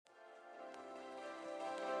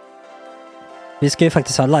Vi ska ju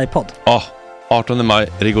faktiskt ha livepodd. Ja, 18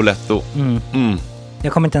 maj, Rigoletto.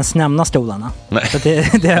 Jag kommer inte ens nämna stolarna. Nej. För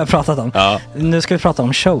det har jag pratat om. Ja. Nu ska vi prata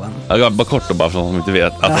om showen. Ja, bara kort då, bara för de som inte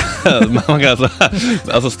vet. Man kan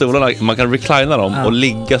alltså stolarna, man kan reclina dem och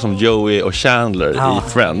ligga som Joey och Chandler i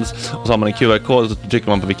Friends. Och så har man en QR-kod och så trycker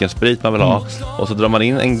man på vilken sprit man vill ha. Och så drar man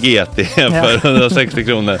in en GT för 160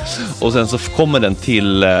 kronor. Och sen så kommer den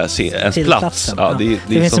till ens plats. Ja, det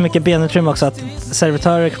finns så mycket benutrymme också att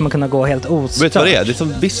servitörer kommer kunna gå helt ostört. Vet du vad det är? Det är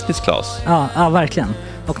som business class. Ja, verkligen.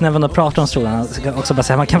 Och när man då pratar om stolarna så kan jag också bara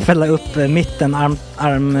säga att man kan fälla upp mitten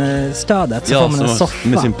armstödet så får man en soffa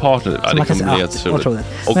med sin partner. Ja, det kommer bli helt otroligt.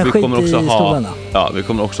 Och men vi kommer också stolarna. vi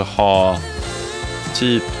kommer också ha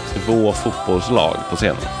typ 2 fotbollslag på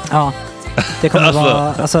scenen. Ja. Det kommer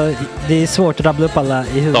vara, alltså det är svårt att rabbla upp alla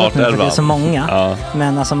i huvudet nu för det är så många. Ja.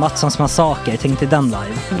 Men alltså Mattssons massaker, tänk till den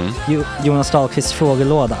live. Jonas Dahlqvists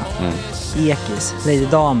frågelåda. Ekis, Lady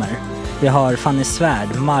Damer. Vi har Fanny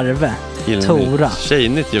Svärd, Marve, Tora.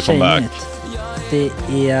 Tjejnytt gör comeback. Det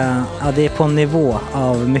är på en nivå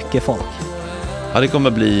av mycket folk. Ja, det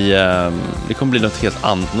kommer bli något helt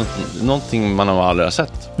annat. Någonting man har aldrig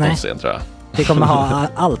sett på scen, tror jag. Vi kommer ha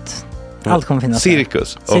allt. Allt kommer finnas.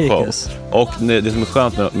 Cirkus. Och det som är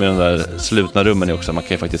skönt med de där slutna rummen är också att man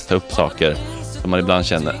kan ju faktiskt ta upp saker som man ibland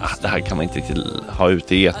känner det här kan man inte riktigt ha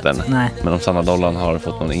ute i etern. Nej. Men om Sanna Dollan har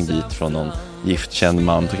fått någon invit från någon giftkänd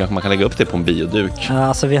man så kanske man kan lägga upp det på en bioduk. Ja,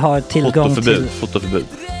 alltså vi har tillgång till fotoförbud.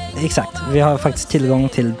 Exakt, vi har faktiskt tillgång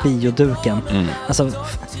till bioduken. Alltså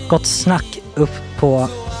gott snack upp på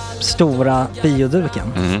stora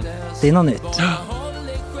bioduken. Det är något nytt.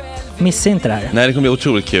 Missa inte det här. Nej, det kommer bli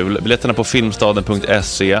otroligt kul. Biljetterna på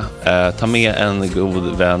filmstaden.se. Ta med en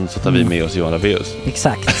god vän så tar vi med oss Johan Rabaeus.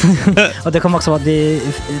 Exakt. Och det kommer också vara det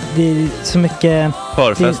är så mycket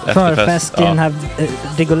förfest i den här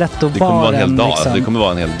Rigoletto-baren. Det kommer vara en hel dag. Liksom. Det kommer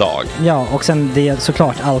vara en hel dag. Ja, och sen det är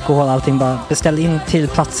såklart alkohol, allting. Bara beställ in till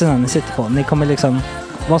platserna ni sitter på. Ni kommer liksom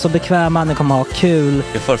vara så bekväma, ni kommer ha kul.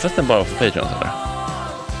 Är förfesten bara för Patreon eller?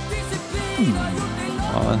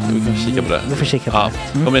 Ja, vi kan kika på det. Vi får kika på det.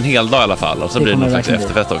 Det kommer en hel dag i alla fall. Och så blir det någon slags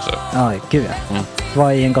efterfest också. Ja, gud ja.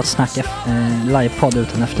 Vad är en gott snack livepodd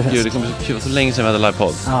utan efterfest? Gud, det kommer bli kul. Så länge sedan vi hade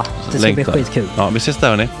livepodd. Ja, det ska bli skitkul. Ja, vi ses där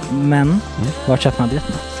hörni. Men, vart köper man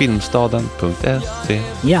biljetterna? Filmstaden.se.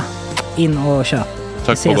 Ja, in och köp.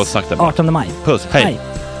 Tack på gott snack där. 18 maj. Puss, hej.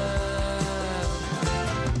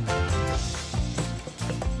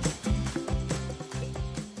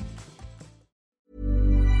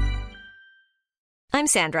 I'm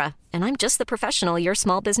Sandra, and I'm just the professional your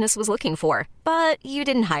small business was looking for. But you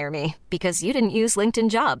didn't hire me because you didn't use LinkedIn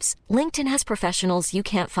Jobs. LinkedIn has professionals you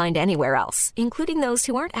can't find anywhere else, including those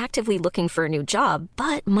who aren't actively looking for a new job,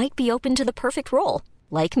 but might be open to the perfect role,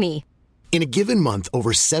 like me. In a given month,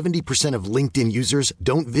 over 70% of LinkedIn users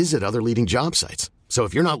don't visit other leading job sites. So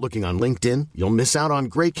if you're not looking on LinkedIn, you'll miss out on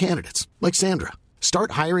great candidates like Sandra.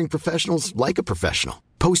 Start hiring professionals like a professional.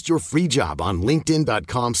 Post your free job on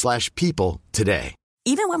linkedin.com/people today.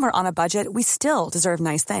 Even when we're on a budget, we still deserve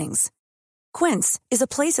nice things. Quince is a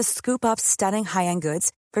place to scoop up stunning high-end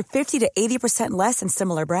goods for 50 to 80% less than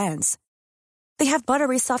similar brands. They have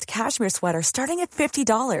buttery soft cashmere sweaters starting at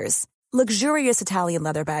 $50, luxurious Italian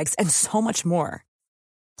leather bags, and so much more.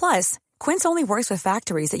 Plus, Quince only works with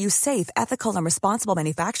factories that use safe, ethical, and responsible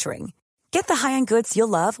manufacturing. Get the high-end goods you'll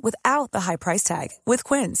love without the high price tag with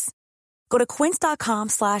Quince. Go to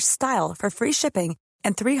quince.com/style for free shipping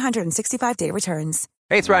and 365-day returns.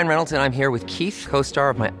 Hey, it's Ryan Reynolds, and I'm here with Keith, co-star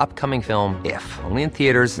of my upcoming film, If, only in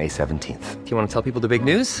theaters May 17th. Do you want to tell people the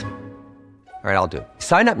big news? All right, I'll do it.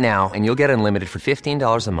 Sign up now and you'll get unlimited for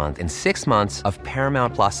 $15 a month and 6 months of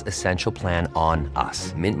Paramount Plus Essential Plan on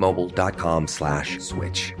us.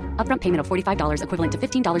 MintMobile.com/switch. Upfront payment of $45 equivalent to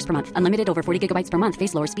 $15 per month. Unlimited over 40 gigabytes per month.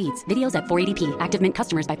 Face lower speeds. Videos at 480p. Active Mint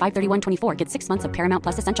customers by 531.24 get 6 months of Paramount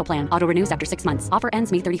Plus Essential Plan. Auto renews after 6 months. Offer ends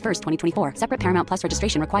May 31st, 2024. Separate Paramount Plus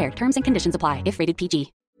registration required. Terms and conditions apply if rated PG.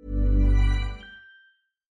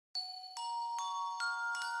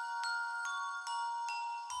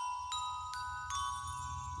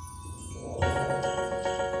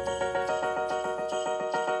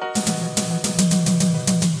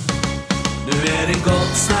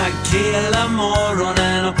 Gott snack hela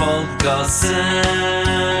morgonen och podcasten.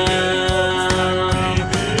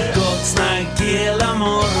 Gott snack hela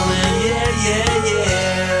morgonen, yeah, yeah, yeah.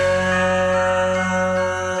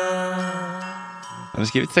 Har ni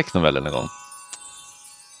skrivit sexnoveller någon gång?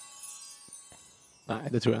 Nej,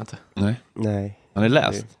 det tror jag inte. Nej. Har ni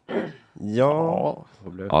läst? Ja.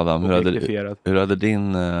 Adam, hur hade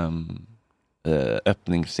din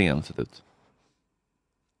öppningsscen sett ut?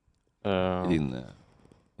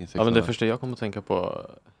 Ja, men det första jag kom att tänka på,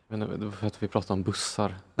 det var för att vi pratade om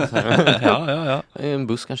bussar. Ja. En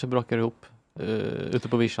buss kanske brakar ihop ute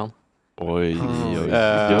på vischan. Oj.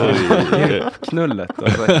 Knullet.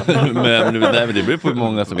 men det beror på hur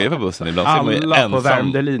många som är på bussen. Ibland ser man ju ensam. På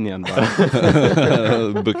Värmdölinjen bara.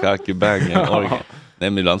 Bukaki Bang. Nej,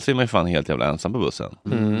 men ibland ser man ju fan helt jävla ensam på bussen.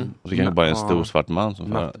 Och så kanske bara en stor svart man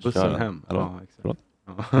som bussen hem.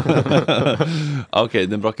 Okej,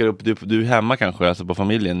 den brakar upp. Du är hemma kanske, alltså på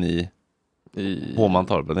familjen i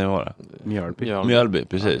Håmantorp, det var det. Mjölby,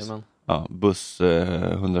 precis. Ja, buss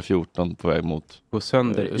 114 på väg mot gå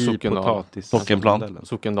sönder i potatis.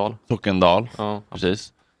 Sockendal. Ja.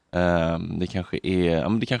 Precis. Det kanske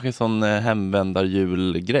är sån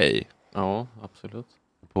hemvändarjulgrej. Ja, absolut.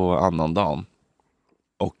 På annandagen.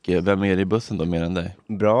 Och vem är det i bussen då mer än dig?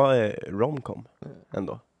 Bra romcom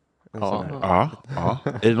ändå. Ja.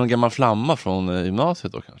 Är det någon gammal flamma från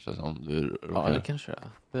gymnasiet då kanske? Som du ja, det kanske är.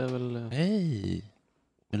 Det är väl... Hej!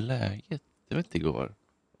 Hur är läget? Det vet inte igår.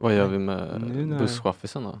 Vad gör vi med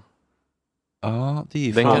busschaffisen då? Ja, det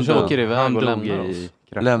är den kanske åker iväg och lämnar oss.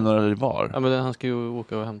 Lämnar det var? Ja, men han ska ju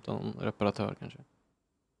åka och hämta en reparatör kanske.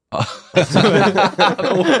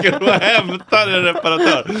 Han åker och hämtar en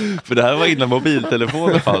reparatör. För det här var innan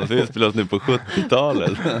mobiltelefoner fanns. Vi spelas nu på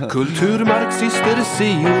 70-talet. Kulturmarxister,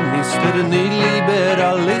 sionister,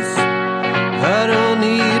 nyliberalism. Här har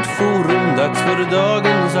ni ett forum, dags för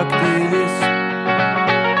dagens aktivism.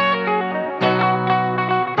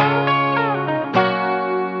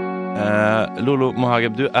 Lolo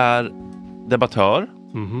Mohageb, du är debattör,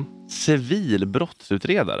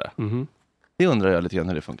 civilbrottsutredare. Det undrar jag lite grann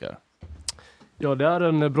hur det funkar. Ja, det är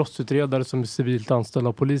en brottsutredare som är civilt anställd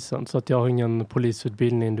av polisen. Så att jag har ingen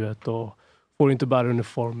polisutbildning, du vet, och får inte bära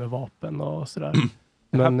uniform med vapen och sådär.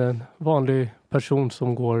 Men en vanlig person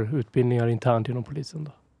som går utbildningar internt inom polisen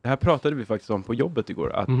då. Det här pratade vi faktiskt om på jobbet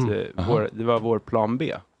igår. Att det var vår plan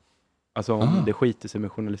B. Alltså om det skiter sig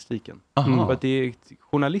med journalistiken. För att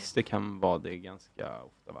journalister kan vara det ganska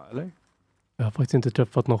ofta, va? Eller? Jag har faktiskt inte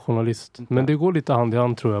träffat någon journalist. Men det går lite hand i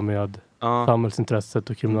hand tror jag med samhällsintresset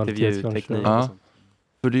och kriminalitet.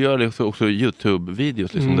 För du gör också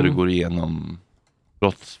YouTube-videos liksom, där du går igenom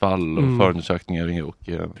brottsfall och förundersökningar och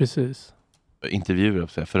precis.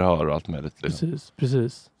 Intervjuer, förhör och allt möjligt. Liksom.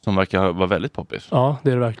 Precis. Som verkar vara väldigt poppis. Ja,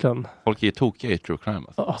 det är det verkligen. Folk är tokiga i true crime.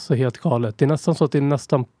 Alltså helt galet. Det är nästan så att det är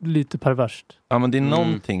nästan lite perverst. Ja, men det är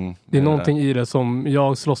någonting. Det är någonting i det som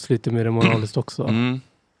jag slåss lite med det moraliskt också.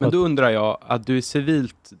 Men då undrar jag, att du är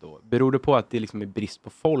civilt då, beror det på att det liksom är brist på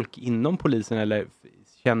folk inom polisen, eller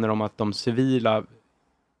känner de att de civila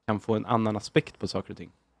kan få en annan aspekt på saker och ting?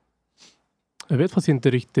 Jag vet faktiskt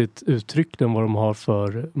inte riktigt uttryckligen vad de har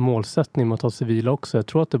för målsättning med att ha civila också. Jag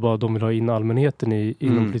tror att det bara de vill ha in allmänheten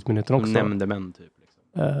inom polismyndigheten också. Nämndemän typ. Liksom.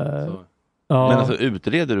 Ja. Men alltså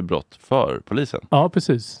utreder du brott för polisen? Ja,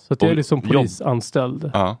 precis. Så att jag är liksom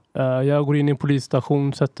polisanställd. Jag går in i en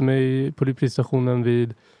polisstation, sätter mig på polisstationen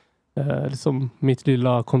vid liksom mitt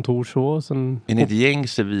lilla kontor så. Sen är ni ett gäng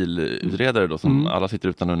civilutredare då som alla sitter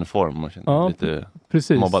utan uniform och känner lite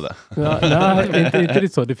mobbade? Nej, inte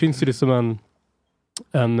riktigt så. Det finns ju liksom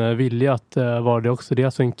en vilja att vara det också. Det är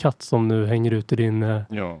alltså en katt som nu hänger ut i din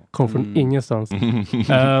kom från ingenstans.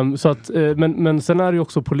 Så att, men sen är det ju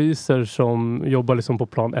också poliser som jobbar liksom på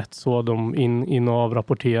plan 1, så de in och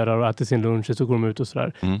avrapporterar och äter sin lunch, så går de ut och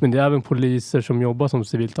sådär. Men det är även poliser som jobbar som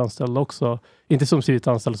civilt anställda också. Inte som civilt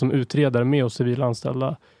anställda, som utredare med och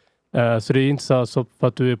civilanställda. Så det är inte så för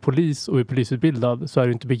att du är polis och är polisutbildad så är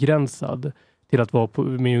du inte begränsad till att vara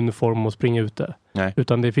med uniform och springa ute. Nej.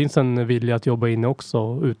 Utan det finns en vilja att jobba inne också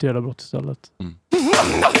och utreda brott istället.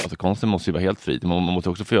 Alltså konsten måste ju vara helt fri. Man måste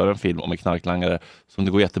också få göra en film om en knarklangare som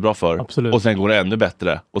det går jättebra för. Absolut. Och sen går det ännu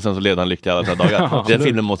bättre. Och sen så leder han lyckliga alla dagar. Den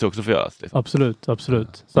filmen måste också få göras. Liksom.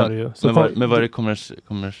 Absolut. Så är det ju. Men vad är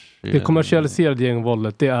det det kommersialiserade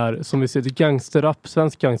gängvåldet, det är som vi ser, gangsterrap,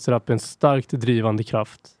 svensk gangsterrap är en starkt drivande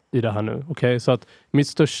kraft i det här nu. Okay? Så att min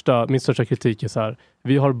största kritik är så här: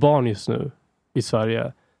 vi har barn just nu i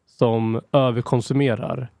Sverige som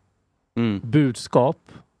överkonsumerar budskap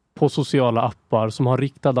på sociala appar som har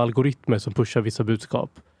riktade algoritmer som pushar vissa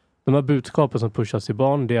budskap. De här budskapen som pushas till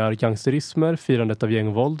barn, det är gangsterismer, firandet av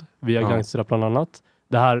gängvåld via gangsterrap bland annat.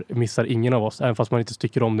 Det här missar ingen av oss, även fast man inte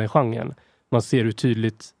tycker om den genren. Man ser hur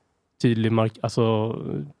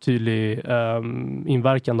tydlig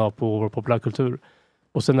inverkan på vår populärkultur.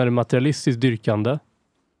 Och sen är det materialistiskt dyrkande.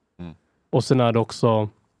 Och sen är det också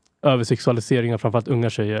översexualisering av framförallt unga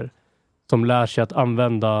tjejer som lär sig att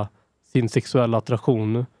använda sin sexuella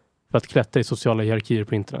attraktion för att klättra i sociala hierarkier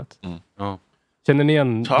på internet. Känner ni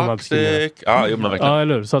igen de här beskrivningarna? Ja, verkligen. Ja,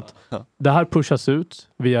 eller hur? Så att det här pushas ut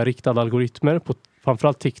via riktade algoritmer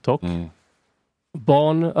framförallt TikTok.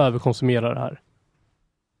 Barn överkonsumerar det här.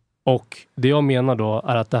 Och det jag menar då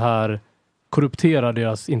är att det här korrupterar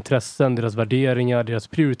deras intressen, deras värderingar, deras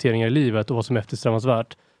prioriteringar i livet och vad som är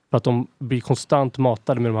eftersträvansvärt. För att de blir konstant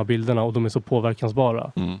matade med de här bilderna och de är så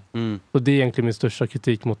påverkansbara. Så det är egentligen min största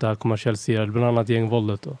kritik mot det här kommersialiserade, bland annat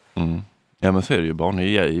gängvåldet då. Ja, men så är det ju.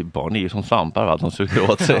 Barn är ju som svampar, va? De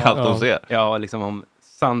suger åt sig allt de ser. Ja, liksom om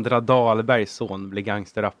Sandra Dahlbergs son blir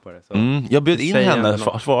gangsterrappare. Så jag bjöd in henne.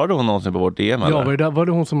 Svarade hon någonsin på vårt DM? Ja, var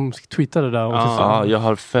det hon som tweetade där? Ja, jag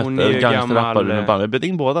har fett gangsterrappare. Jag bjöd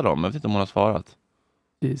in båda dem. Jag vet inte om hon har svarat.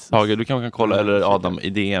 Tage, du kan kolla, eller Adam i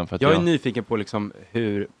DM. För att jag är nyfiken på liksom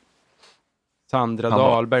hur Sandra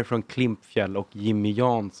Dahlberg från Klimpfjäll och Jimmy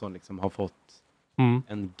Jansson liksom har fått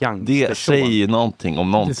en gangster. Det säger någonting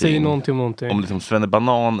om någonting. Det säger någonting om någonting. Om liksom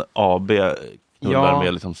Svennebanan AB knullar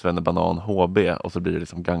med liksom Svennebanan HB och så blir det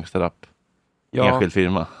liksom gangsterrapp. Enskild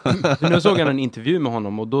firma. Nu såg jag en intervju med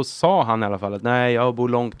honom och då sa han i alla fall att nej, jag bor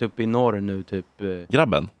långt upp i norr nu typ.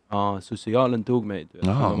 Grabben? Ja, socialen tog mig.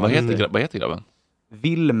 Jaha, vad heter grabben?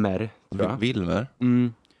 Wilmer, tror jag. Wilmer?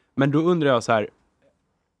 Men då undrar jag så här,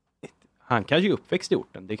 han kanske är uppväxt i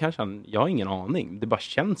orten. Det kanske jag har ingen aning. Det bara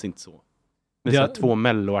känns inte så. Med så två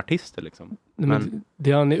melloartister liksom. Men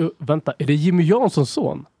det vänta, är det Jimmy Janssons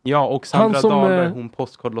son? Ja, och Sandra Dahlberg, hon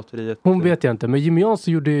Postkodlotteriet. Hon vet jag inte, men Jimmy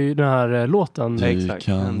Jansson gjorde ju den här låten. Du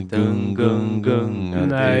kan gunga.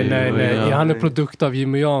 Nej. Han är produkt av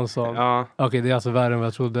Jimmy Jansson. Ja. Okej, det är alltså värre än vad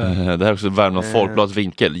jag trodde. Det här är också Värmlands Folkblads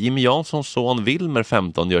vinkel. Jimmy Janssons son Wilmer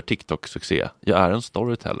 15 gör TikTok-succé. Jag är en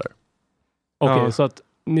storyteller. Okej, så att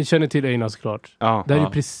ni känner till Einar såklart. Ja. Det är ju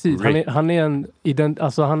precis. Han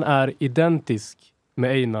är identisk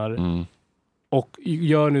med Einar. Och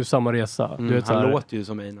gör nu samma resa. Du vet, han låter ju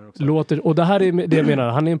som Einar också. Och det här är det jag menar.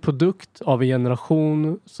 Han är en produkt av en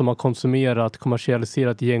generation som har konsumerat,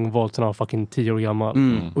 kommersialiserat gängvåld sedan han var fucking 10 år gammal.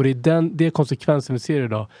 Och det är det konsekvensen vi ser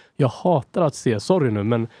idag. Jag hatar att se, sorry nu,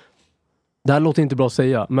 men det här låter inte bra att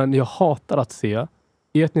säga, men jag hatar att se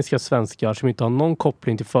etniska svenskar som inte har någon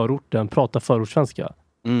koppling till förorten prata förortssvenska.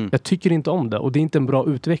 Jag tycker inte om det och det är inte en bra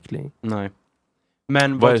utveckling. Nej.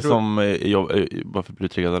 Men vad är det som varför blir du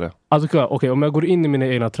triggad av det? Alltså okej, om jag går in i mina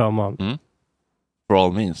egna trauman. For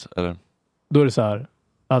all means, eller? Då är det så här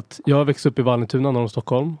att jag har växt upp i Vallentuna norr om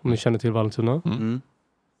Stockholm, om ni känner till Vallentuna.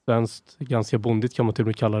 Svenskt, ganska bondigt kan man till och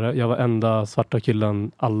med kalla det. Jag var enda svarta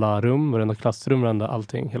killen, alla rum, varenda klassrum, varenda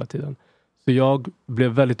allting hela tiden. Så jag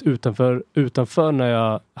blev väldigt utanför när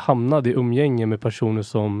jag hamnade i umgänge med personer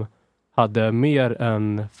som hade mer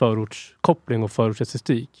än förortskoppling och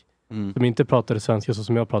förortsestetik. Som inte pratade svenska så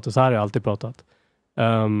som jag pratar. Så här har jag alltid pratat.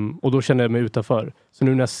 Och då kände jag mig utanför. Så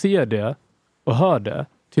nu när jag ser det och hör det,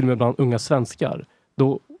 till och med bland unga svenskar,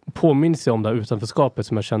 då påminns jag om det här utanförskapet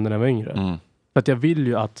som jag kände när jag var yngre. För att jag vill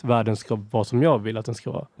ju att världen ska vara som jag vill att den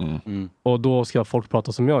ska vara. Och då ska folk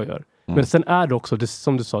prata som jag gör. Men sen är det också,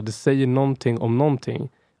 som du sa, det säger någonting om någonting.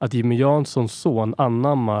 Att Jimmy Janssons son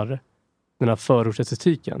anammar den här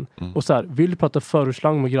förortsestetiken. Och så här, vill du prata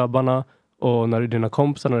förortsslang med grabbarna och när dina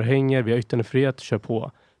kompisar, när du hänger, vi har yttrandefrihet, kör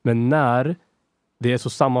på. Men när det är så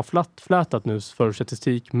sammanflätat nu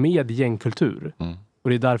förortsestetik med gängkultur. Och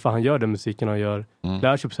det är därför han gör den musiken han gör.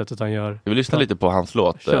 Lär sig på sättet han gör. Jag vill lyssna lite på hans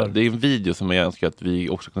låt. Det är en video som jag önskar att vi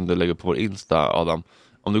också kunde lägga upp på vår Insta, Adam.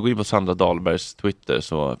 Om du går in på Sandra Dahlbergs Twitter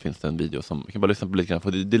så finns det en video som vi kan bara lyssna på lite grann.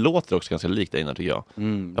 För det låter också ganska likt Einar, tycker jag.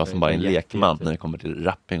 Jag som bara en lekman när det kommer till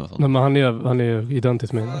rapping och sånt. Nej, men han är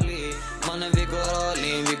identisk med Einar.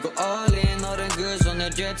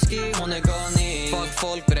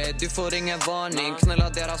 Folk bred, du får ingen varning. Knulla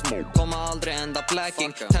deras mord, kommer aldrig ända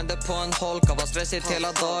blacking. Tände på en holka, var stressigt hela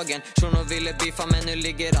dagen. Shuno ville biffa men nu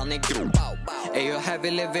ligger han i grop. Är ju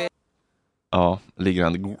heavy living. Ja, ligger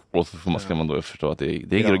han i grop och så ska man då förstå att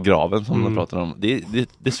det är graven som de pratar om.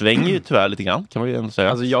 Det svänger ju tyvärr lite grann, kan man ju ändå säga.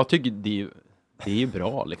 Alltså jag tycker det är ju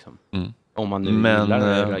bra liksom. Om man nu men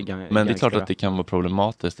det är klart att det kan vara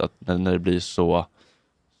problematiskt att när det blir så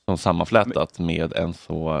sammanflätat med en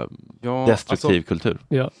så destruktiv kultur.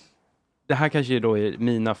 Ja. Det här kanske då är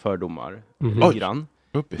mina fördomar. Grann.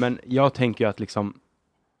 Men jag tänker ju att liksom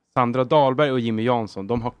Sandra Dahlberg och Jimmy Jansson,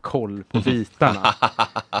 de har koll på bitarna.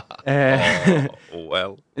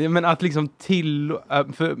 Men att liksom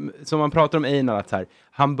som man pratar om Einar, att så här,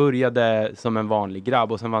 han började som en vanlig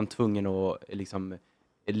grabb och sen var han tvungen att liksom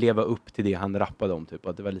leva upp till det han rappade om. Typ.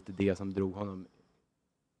 Att det var lite det som drog honom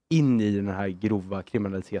in i den här grova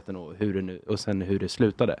kriminaliteten och sen hur det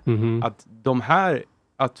slutade.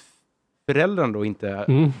 Att föräldrarna då inte,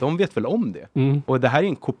 de vet väl om det. Och det här är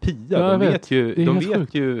en kopia. De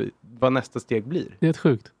vet ju vad nästa steg blir. Det är helt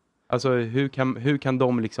sjukt. Alltså hur kan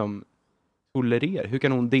de liksom tolerera? Hur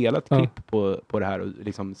kan hon dela ett klipp på det här och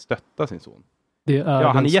liksom stötta sin son? Det är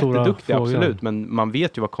han är jätteduktig, frågan. absolut. Men man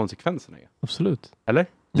vet ju vad konsekvenserna är. Absolut. Eller?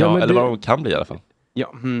 Ja, eller vad de kan bli i alla fall.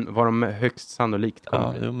 Ja, vad de högst sannolikt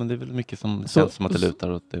kommer bli. Jo, men det är väl mycket som känns som att det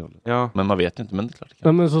lutar åt det hållet. Ja. Men man vet ju inte, men det är klart det kan.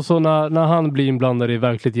 Ja, men så när han blir inblandad i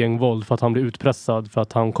verkligt gängvåld för att han blir utpressad för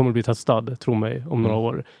att han kommer bli testad, tro mig, om några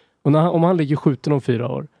år. Och om han ligger skjuten om 4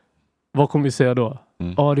 år, vad kommer vi säga då?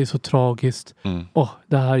 Det är så tragiskt.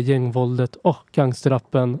 Det här gängvåldet.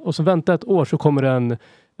 Gangsterrappen. Och så vänta ett år så kommer det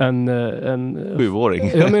en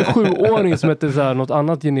 7-åring. Ja, men en 7-åring som heter så här, något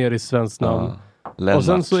annat generiskt svenskt namn. Och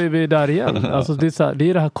sen så är vi där igen. Alltså det är så här,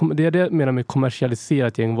 det är det jag menar med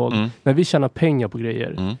kommersialiserat gängvåld. När vi tjänar pengar på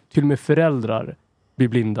grejer. Till och med föräldrar blir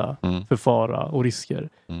blinda för fara och risker.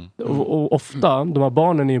 Och ofta, de här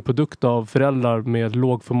barnen är en produkt av föräldrar med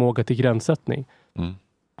låg förmåga till gränssättning.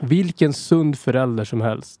 Vilken sund förälder som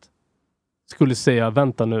helst skulle säga,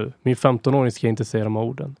 vänta nu, min 15-åring ska inte säga de här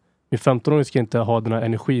orden. Min 15-åring ska inte ha den här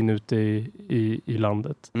energin ute i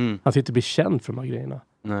landet. Han ska inte bli känd för de här grejerna.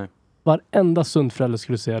 Nej. Varenda sund förälder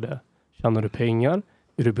skulle säga det. Tjänar du pengar?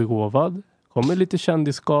 Är du begåvad? Kommer lite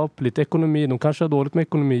kändisskap, lite ekonomi. De kanske har dåligt med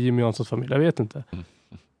ekonomi i Jimmy Janssons familj. Jag vet inte.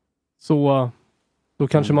 Så då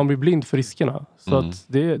kanske man blir blind för riskerna. Så att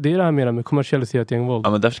det är det här med kommersialiserat gängvåld.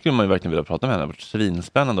 Ja, men därför skulle man ju verkligen vilja prata med henne. Det har varit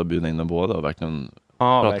svinspännande att bjuda in dem båda och verkligen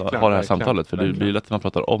ha det här samtalet. För det blir ju lätt att man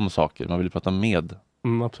pratar om saker. Man vill prata med.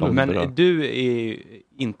 Absolut. Men du är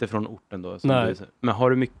inte från orten då? Nej. Men har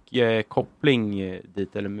du mycket koppling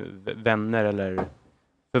dit? Eller vänner? Eller,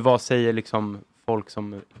 för vad säger liksom folk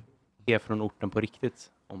som är från orten på riktigt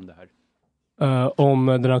om det här? Om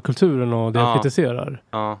den här kulturen och det jag kritiserar.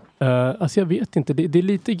 Alltså jag vet inte. Det är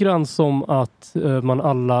lite grann som att man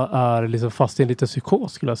alla är liksom fast i en liten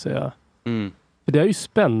psykos, skulle jag säga. För det är ju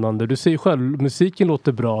spännande. Du säger själv, musiken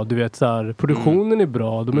låter bra. Du vet så här, produktionen är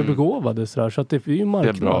bra. De är begåvade så här, så att det är ju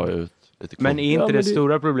marknad. Det är bra ut. Men är inte det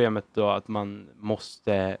stora problemet då att man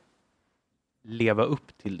måste leva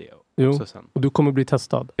upp till det? Jo, sen. Och du kommer bli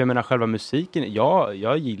testad. Jag menar själva musiken,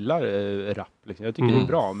 jag gillar rap. Liksom. Jag tycker det är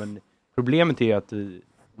bra, men problemet är att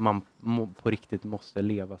man på riktigt måste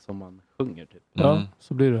leva som man sjunger. Typ. Ja,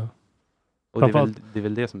 så blir det. Och det är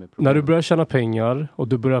väl det som är problemet. När du börjar tjäna pengar och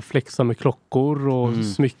du börjar flexa med klockor och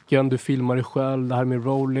smycken, du filmar dig själv, det här med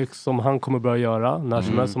Rolex som han kommer börja göra, när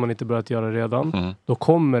som helst som han inte börjat göra redan, då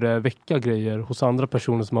kommer det väcka grejer hos andra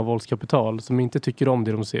personer som har våldskapital som inte tycker om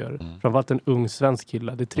det de ser. Framförallt en ung svensk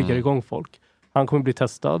kille, det triggar igång folk. Han kommer bli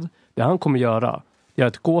testad. Det han kommer göra är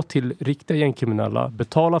att gå till riktiga gängkriminella,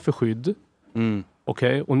 betala för skydd.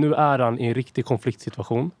 Okej, och nu är han i en riktig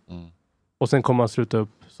konfliktsituation. Och sen kommer han sluta upp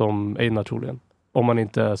som Einar troligen. Om man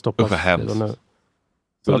inte stoppar det nu.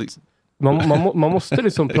 Så att man måste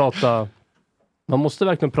liksom prata. Man måste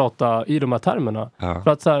verkligen prata i de här termerna. För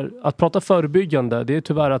att, så här, att prata förebyggande, det är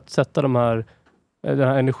tyvärr att sätta den här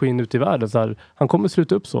energin ut i världen. Så här, han kommer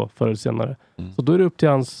sluta upp så förr eller senare. Så då är det upp till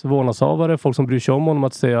hans vårdnadshavare, folk som bryr sig om honom,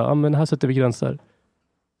 att säga, men här sätter vi gränser.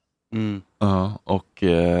 Ja, och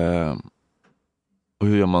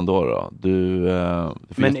hur gör man då?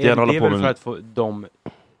 Men det är väl för att få de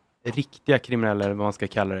riktiga kriminella, eller vad man ska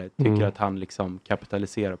kalla det, tycker att han liksom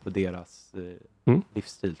kapitaliserar på deras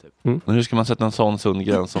livsstil typ. Men hur ska man sätta en sån sund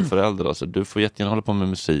gräns som förälder? Alltså, du får jättegärna hålla på med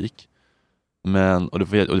musik, och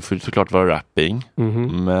du får såklart vara rapping,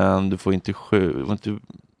 men du får inte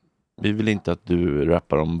vi vill inte att du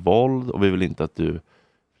rappar om våld, och vi vill inte att du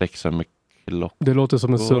flexar med klockor. Det låter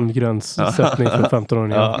som en sund gränssättning för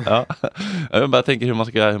 15-åringar. Ja. Jag bara tänker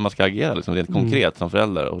hur man ska agera liksom, rent konkret som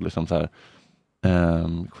förälder, och liksom så här,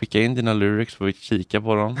 skicka in dina lyrics, får vi kika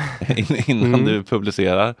på dem innan du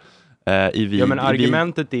publicerar. Men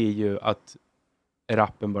argumentet är ju att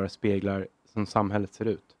rappen bara speglar som samhället ser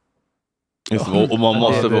ut. Just, och man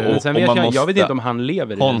måste, jag vet inte om han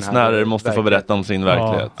lever i den här. Konstnärer måste få berätta om sin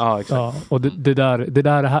verklighet. Ja, exakt. Ja, och det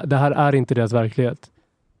här är inte deras verklighet.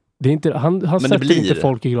 Det är inte, han sätter inte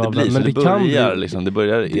folk i graven. Men det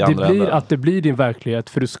börjar i andra ändar. Att det blir din verklighet,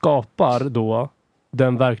 för du skapar då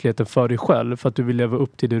den verkligheten för dig själv, för att du vill leva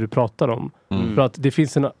upp till det du pratar om. För att det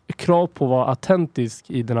finns en krav på att vara autentisk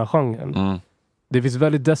i den här genren. Det finns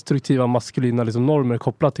väldigt destruktiva maskulina liksom, normer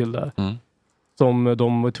kopplat till det. Som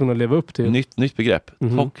de är tvungna att leva upp till. Nytt begrepp.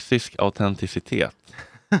 Toxisk autenticitet.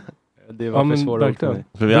 Det var för svårt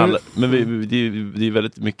för det är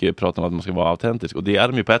väldigt mycket prat om att man ska vara autentisk, och det är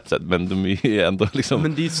de ju på ett sätt, men de är ju ändå liksom...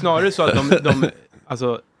 Men det är snarare så att de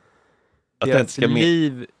alltså deras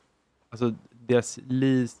liv, alltså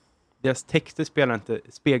deras texter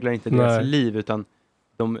speglar inte deras liv, utan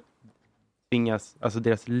de tvingas, alltså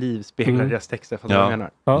deras liv speglar deras texter, fast jag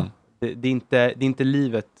menar. Det är inte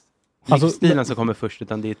livet Alltså, stilen som kommer först,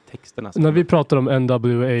 utan det är texterna. När vi pratar om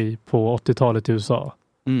NWA på 80-talet i USA,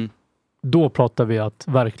 då pratar vi att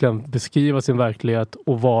verkligen beskriva sin verklighet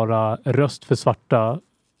och vara röst för svarta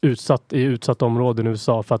i utsatta områden i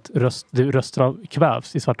USA, för att rösterna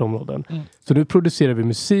kvävs i svarta områden. Så nu producerar vi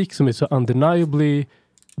musik som är så undeniably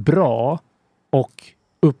bra och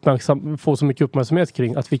får så mycket uppmärksamhet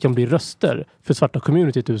kring att vi kan bli röster för svarta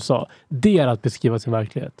communityt i USA. Det är att beskriva sin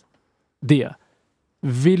verklighet. Det.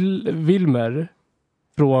 Wilmer,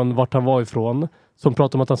 från vart han var ifrån, som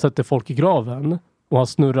pratar om att han sätter folk i graven och han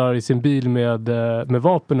snurrar i sin bil med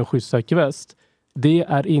vapen och skyddssäker väst. Det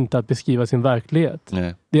är inte att beskriva sin verklighet.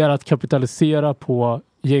 Nej. Det är att kapitalisera på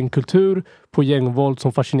gängkultur, på gängvåld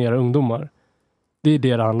som fascinerar ungdomar. Det är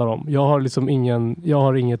det handlar om. Jag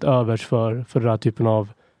har inget övers för den här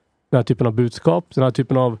typen av budskap, den här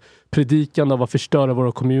typen av predikan av att förstöra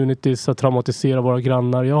våra communities, att traumatisera våra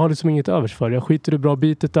grannar. Jag har inget övers för. Jag skiter i hur bra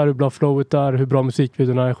beatet är, hur bra flowet är, hur bra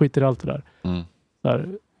musikvideorna är. Jag skiter i allt det där.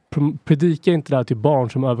 Predika inte det här till barn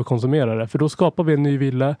som överkonsumerar det. För då skapar vi en ny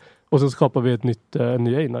Ville och sen skapar vi en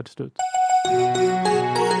ny Einar till slut.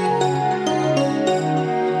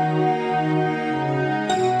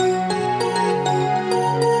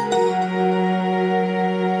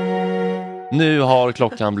 Nu har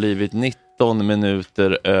klockan blivit 19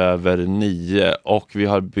 minuter över 9 och vi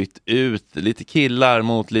har bytt ut lite killar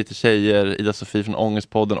mot lite tjejer. Ida-Sofie från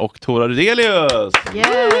Ångestpodden och Tora Rydelius!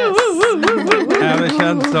 Yes! Även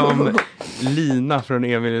känd som Lina från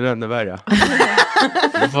Emil i Lönneberga.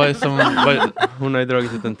 Hon har ju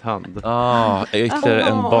dragit ut en tand. Ytterligare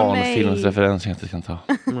en barnfilmsreferens jag inte kan ta.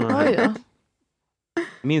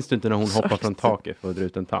 Minns du inte när hon hoppar från taket för att dra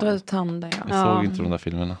ut en tand? Jag såg inte de där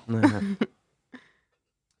filmerna. Nej.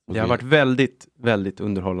 Det har varit väldigt, väldigt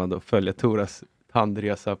underhållande att följa Toras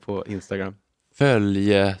tandresa på Instagram.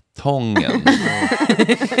 Följetongen.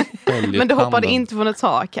 Men du hoppade inte från ett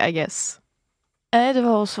tak, I guess. Nej, det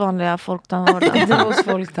var hos vanliga folktandvården. Det var hos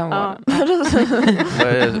folktandvården.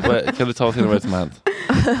 Kan du ta oss in vad som har hänt?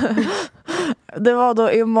 Det var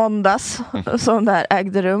då i måndags som det här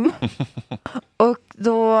ägde rum. Och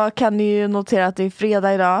då kan ni ju notera att det är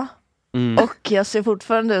fredag idag. Och jag ser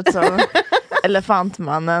fortfarande ut som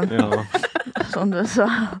elefantmannen. Ja. Som du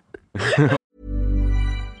sa.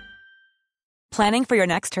 Planning for your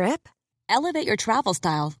next trip? Elevate your travel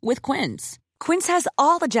style with Quince. Quince has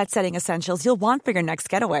all the jet-setting essentials you'll want for your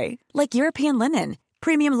next getaway. Like European linen,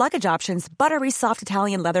 premium luggage options, buttery soft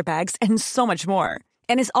Italian leather bags, and so much more.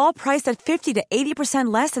 And is all priced at 50 to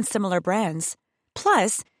 80% less than similar brands.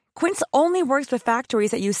 Plus, Quince only works with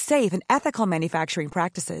factories that use safe and ethical manufacturing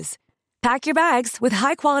practices. Pack your bags with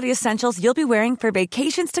high-quality essentials you'll be wearing for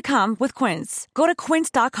vacations to come with Quince. Go to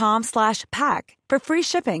quince.com/pack for free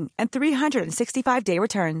shipping and 365-day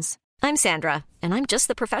returns. I'm Sandra, and I'm just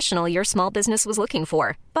the professional your small business was looking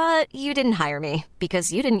for. But you didn't hire me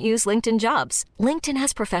because you didn't use LinkedIn Jobs. LinkedIn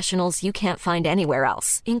has professionals you can't find anywhere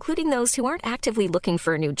else, including those who aren't actively looking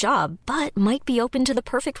for a new job, but might be open to the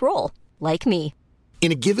perfect role, like me.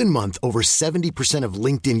 In a given month, over 70% of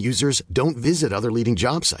LinkedIn users don't visit other leading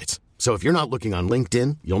job sites. So if you're not looking on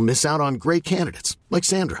LinkedIn, you'll miss out on great candidates like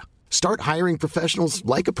Sandra. Start hiring professionals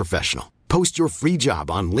like a professional. Post your free job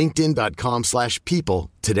on linkedin.com/people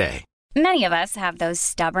today. Many of us have those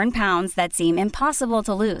stubborn pounds that seem impossible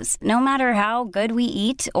to lose, no matter how good we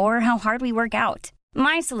eat or how hard we work out.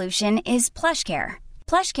 My solution is PlushCare.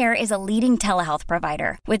 PlushCare is a leading telehealth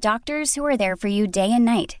provider with doctors who are there for you day and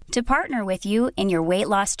night to partner with you in your weight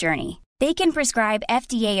loss journey. They can prescribe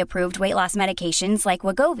FDA-approved weight loss medications like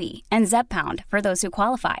Wegovy and Zepbound for those who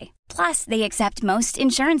qualify. Plus, they accept most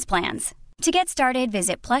insurance plans. To get started,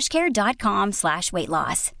 visit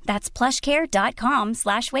plushcare.com/weightloss. That's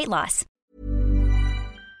plushcare.com/weightloss.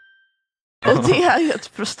 Och det är ju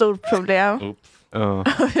ett stort problem. Ja,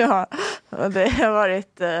 det har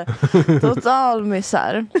varit total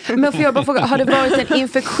misär. Men får jag bara fråga, har det varit en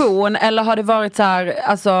infektion eller har det varit så här,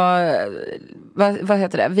 alltså, vad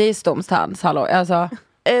heter det? Visdomstands, hallå? Alltså...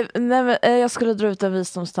 nej, men, jag skulle dra ut en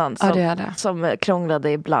visdomstand som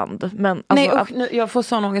krånglade ibland. Men, nej, alltså, och nu, jag får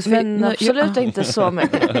sån ångest. Men absolut inte så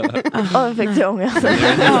mycket. Jag fick till ångest.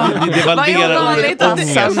 Det devalverar ordet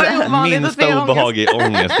ångest. Minsta obehag i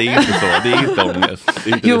ångest. Det är inte så. Det är inte ångest. Det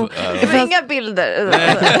är inte jo, det var inga bilder.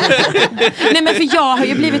 Nej, men för jag har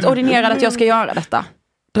ju blivit ordinerad att jag ska göra detta.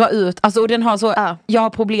 Dra ut. Alltså, och den har så, jag har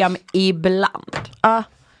problem ibland.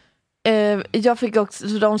 Jag fick också,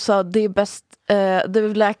 de sa det är bäst,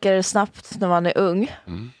 det läker snabbt när man är ung.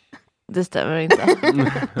 Det stämmer inte.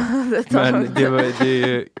 Men det är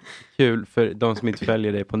ju kul för de som inte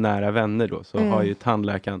följer dig på nära vänner då, så har ju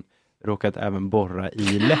tandläkaren råkat även borra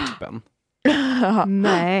i läppen.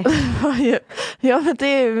 Nej. Ja, men det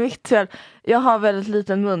är mitt fel. Jag har väldigt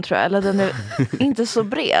liten mun tror jag. Eller den är inte så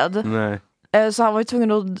bred. Nej. Så han var ju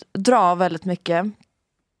tvungen att dra väldigt mycket.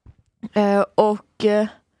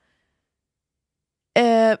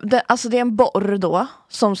 Alltså det är en borr då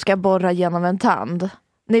som ska borra genom en tand.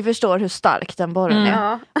 Ni förstår hur stark den borren är.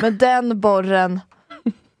 Ja. Men den borren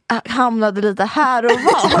hamnade lite här och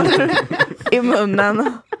var i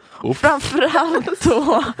munnen.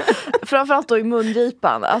 Framförallt då i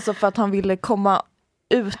mungipan. Alltså för att han ville komma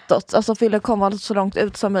utåt. Alltså ville komma så långt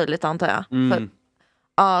ut som möjligt antar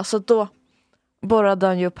jag. Så då borrade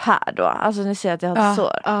han ju upp här då. Alltså ni ser att jag hade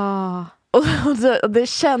sår. Och det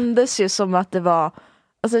kändes ju som att det var...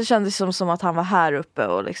 Alltså det kändes som att han var här uppe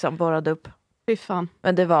och liksom borrade upp. Fy fan.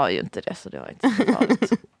 Men det var ju inte det, så det var inte så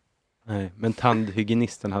farligt. Nej, men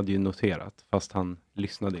tandhygienisten hade ju noterat, fast han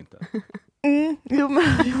lyssnade inte.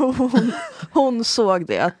 Hon såg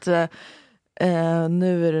det att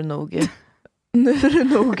nu är det nog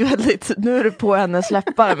på hennes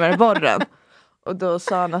läppar med borren. Och då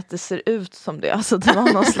sa han att det ser ut som det. Alltså det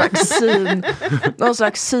var någon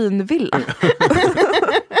slags synvilla.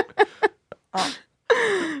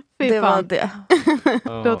 Det var det.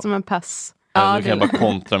 Det låter som en pass. Ja, du kan bara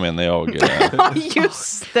kontra med när jag...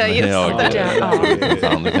 just det.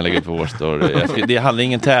 Du kan lägga upp på vår story. Det handlar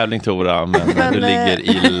ingen tävling, Tora, men du ligger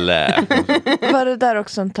illa. Var det där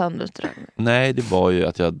också en tandutdragning? Nej, det var ju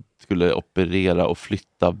att jag skulle operera och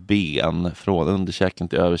flytta ben från underkäken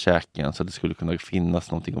till överkäken så att det skulle kunna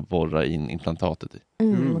finnas någonting att borra in implantatet i.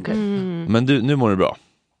 Okay. Men nu mår du bra?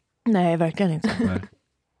 Nej, verkligen inte. Nej.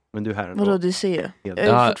 Men du här ändå. Vadå, du ser ju. Jag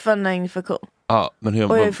är fortfarande en infektion. Ja, men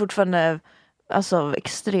och jag är fortfarande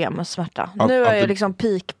extrem smärta. Nu är jag liksom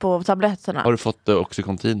peak på tabletterna. Har du fått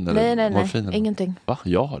Oxycontin eller morfin? Nej, ingenting. Va?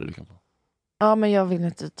 Jag har det liksom. Ja, men jag vill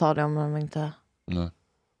inte ta det om man inte... Nej.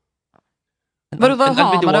 Vad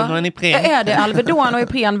har man då? Är det Alvedon och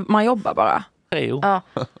Ipren man jobbar bara? Ja,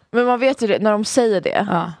 men man vet ju det, när de säger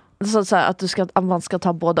det. Så här, att man ska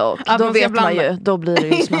ta båda och. Då vet man ju, då blir det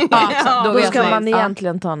ju smärta. Då ska man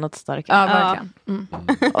egentligen ta något starkare. Ja, verkligen.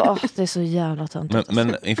 Det är så jävla töntigt.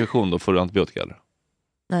 Men infektion då, får du antibiotika eller?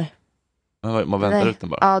 Nej. Man väntar ut den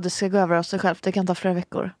bara? Ja, det ska gå över av sig själv. Det kan ta flera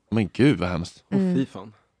veckor. Men gud vad hemskt. Fy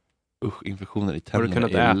fan. Usch, infektioner i tänderna. Har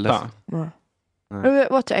du kunnat äta?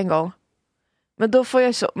 Jag åt en gång. Men då får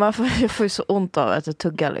jag får ju så ont av att jag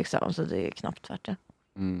tuggar liksom. Så det är knappt värt det.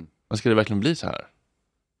 Men ska det verkligen bli så här?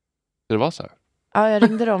 Ska det vara så här? Ja, jag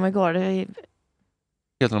ringde dem igår. Det är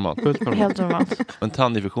helt normalt. Helt normalt. Men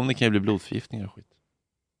tandinfektioner kan ju bli blodförgiftningar och skit.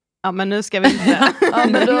 Ja, men nu ska vi inte.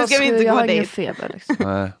 Nu ska vi inte gå dit. Feber liksom.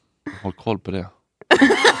 Nej, håll koll på det.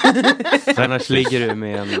 Annars ligger du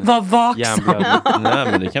med en... Var vaksam.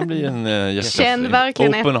 Nej, men det kan bli en känn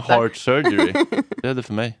verkligen open heart surgery. Det är det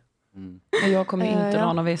för mig. Jag kommer inte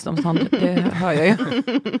dra någon visdomstand. Det hör jag ju.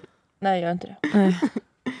 Nej, jag gör inte det.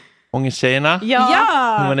 Ångesttjejerna?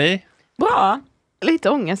 Ja! Hur var ni? Bra. Lite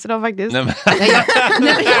ångest idag faktiskt. Nej, men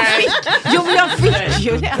jag fick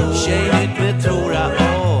ju det. Tjejigt med Tora,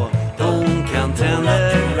 hon kan tända.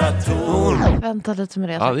 Vänta lite med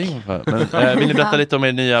det. Ja, det är ingen fara. Men vill ni berätta lite om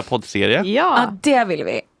er nya poddserie? Ja, det vill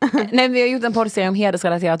vi. Nej, vi har gjort en poddserie om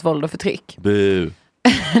hedersrelaterat våld och förtryck. Bu.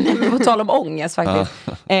 På tal om ångest faktiskt.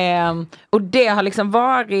 Och det har liksom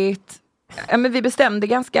varit... Ja, men vi bestämde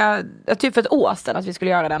ganska typ för ett år sedan att vi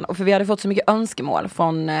skulle göra den. Och för vi hade fått så mycket önskemål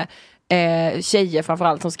från tjejer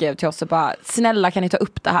framförallt som skrev till oss och bara, snälla kan ni ta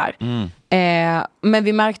upp det här? Men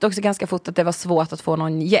vi märkte också ganska fort att det var svårt att få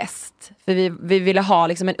någon gäst. För vi ville ha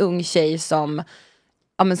liksom en ung tjej som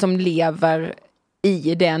lever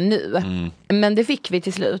i det nu. Men det fick vi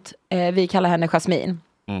till slut. Vi kallar henne Jasmine.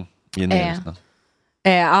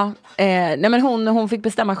 Nej, men hon fick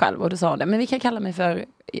bestämma själv och då sa hon det. Men vi kan kalla mig för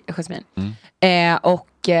Jasmine.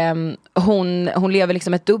 Hon lever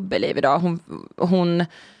liksom ett dubbelliv idag. Hon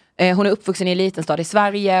är uppvuxen i en liten stad i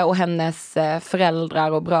Sverige och hennes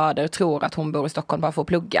föräldrar och bröder tror att hon bor i Stockholm bara för att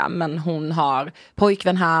plugga. Men hon har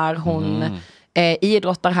pojkvän här, hon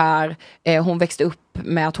idrottar här. Hon växte upp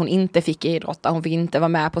med att hon inte fick idrotta. Hon fick inte vara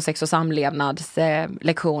med på sex- och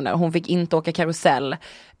samlevnadslektioner. Hon fick inte åka karusell.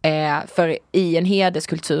 För i en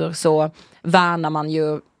hederskultur så värnar man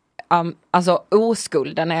ju alltså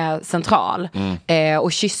oskulden är central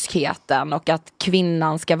och kyskheten och att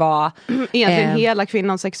kvinnan ska vara egentligen hela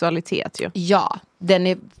kvinnans sexualitet ju. Ja, den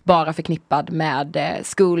är bara förknippad med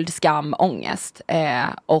skuld, skam, ångest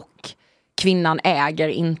och kvinnan äger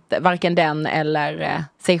inte varken den eller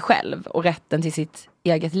sig själv och rätten till sitt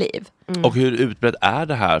eget liv. Och hur utbrett är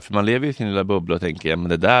det här? För man lever i sin lilla bubbla och tänker, men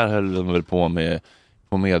det där höll de väl på med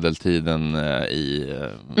på medeltiden i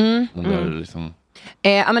den där liksom...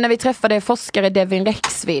 Men när vi träffade forskare Devin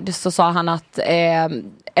Rexvid så sa han att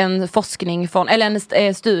en forskning från, eller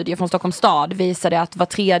en studie från Stockholms stad visade att var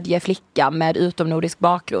tredje flicka med utomnordisk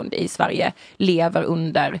bakgrund i Sverige lever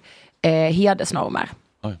under hedersnormer.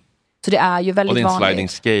 Oj. Så det är ju väldigt vanligt. Och det är en sliding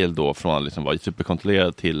scale då från att liksom vara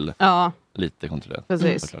superkontrollerad till lite kontrollerad.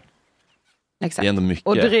 Precis. Exakt. Det är ändå mycket.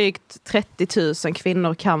 Och drygt 30 000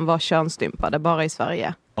 kvinnor kan vara könsstympade bara i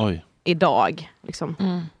Sverige. Oj. Idag. Liksom.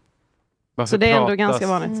 Varför så det är ändå ganska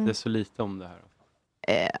vanligt. Det är så lite om det här.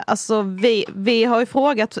 Alltså vi har ju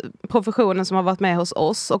frågat professionen som har varit med hos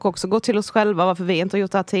oss och också gått till oss själva varför vi inte har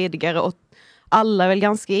gjort det här tidigare, och alla är väl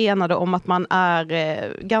ganska enade om att man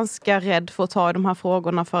är ganska rädd för att ta i de här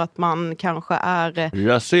frågorna för att man kanske är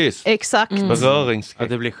rasism. Exakt. Beröringsskräck. Att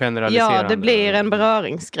det blir generaliserande. Ja, det blir en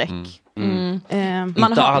beröringsskräck.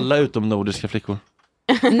 Inte alla utom nordiska flickor.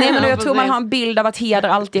 Nej, men jag tror man har en bild av att heder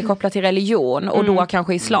alltid är kopplat till religion och då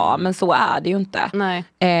kanske islam, men så är det ju inte. Nej.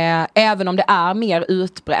 Även om det är mer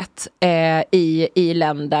utbrett i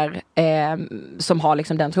länder som har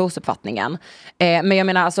liksom den trosuppfattningen. Men jag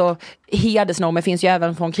menar alltså, hedersnormer finns ju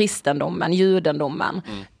även från kristendomen, judendomen.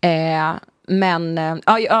 Men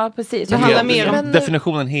ja, precis. Det handlar mer om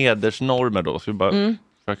definitionen hedersnormer då, så vi bara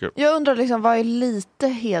jag undrar liksom, vad är lite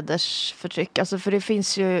hedersförtryck? Alltså, för det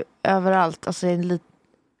finns ju överallt, alltså en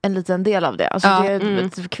liten del av det. Alltså det är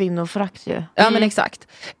ett kvinnoförakt ju. Ja, men exakt.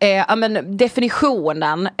 Men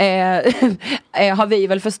definitionen har vi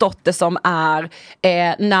väl förstått det som är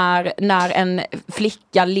när en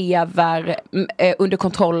flicka lever under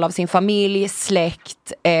kontroll av sin familj,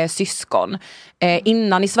 släkt, syskon.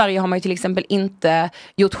 Innan i Sverige har man ju till exempel inte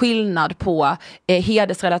gjort skillnad på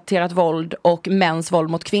hedersrelaterat våld och mäns våld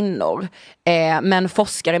mot kvinnor. Men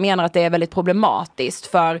forskare menar att det är väldigt problematiskt,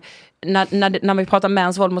 för när vi pratar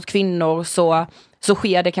mäns våld mot kvinnor så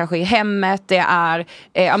sker det kanske i hemmet. Det är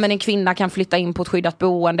en kvinna kan flytta in på ett skyddat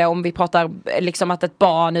boende. Om vi pratar liksom att ett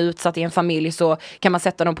barn är utsatt i en familj, så kan man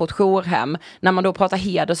sätta dem på ett jourhem. När man då pratar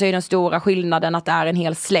heder så är den stora skillnaden att det är en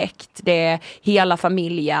hel släkt. Det är hela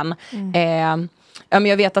familjen.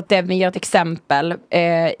 Jag vet att Devin ger ett exempel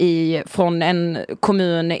från en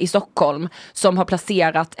kommun i Stockholm som har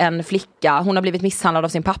placerat en flicka. Hon har blivit misshandlad av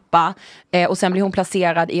sin pappa och sen blir hon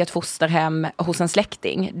placerad i ett fosterhem hos en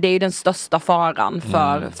släkting. Det är ju den största faran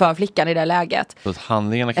för flickan i det läget. Så att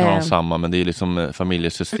handlingarna kan vara samma, men det är liksom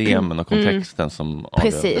familjesystemen och kontexten som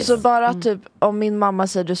avgör. Precis. Så bara typ om min mamma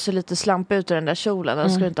säger du ser lite slamp ut ur den där kjolen,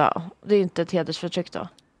 den ska du inte ha. Det är inte ett hedersförtryck då.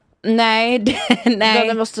 Nej.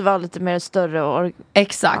 Det måste vara lite mer större och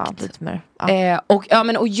exakt. Ja, lite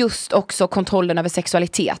mer. Och just också kontrollen över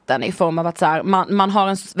sexualiteten i form av att så här, man har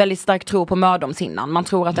en väldigt stark tro på mödomshinnan. Man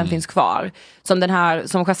tror att den finns kvar.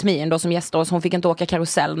 Som Jasmine då som gästade oss, hon fick inte åka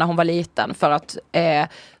karusell när hon var liten för att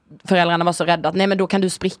föräldrarna var så rädda att nej, men då kan du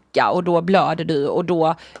spricka och då blöder du och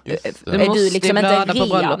då är du liksom inte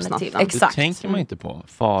ren. Exakt. Det tänker man inte på.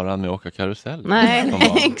 Faran med att åka karusell. Nej,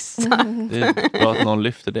 exakt. Det är bra att någon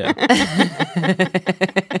lyfter det.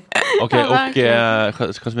 Okej,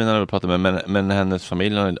 och Jasmine har pratat med, men hennes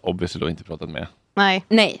familj har obviously då inte pratat med.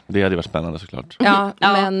 Nej. Det hade varit spännande såklart. Ja,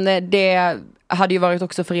 men det hade ju varit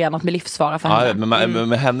också förenat med livsfara för henne.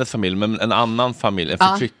 Med hennes familj, men en annan familj, en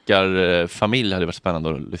förtryckarfamilj hade varit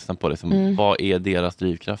spännande att lyssna på. Liksom. Vad är deras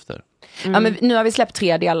drivkrafter? Ja, men nu har vi släppt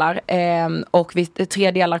 3 delar och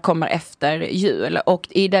 3 delar kommer efter jul, och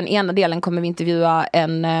i den ena delen kommer vi intervjua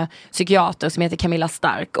en psykiater som heter Camilla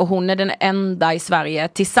Stark, och hon är den enda i Sverige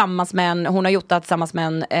tillsammans med hon har gjort det tillsammans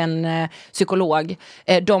med en psykolog.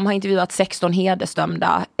 De har intervjuat 16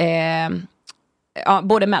 hedersdömda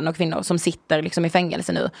både män och kvinnor som sitter liksom i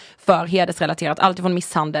fängelse nu för hedersrelaterat, allt från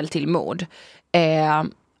misshandel till mord.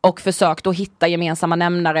 Och försökt att hitta gemensamma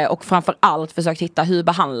nämnare och framförallt försökt hitta hur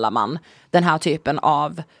behandlar man den här typen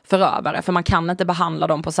av förövare. För man kan inte behandla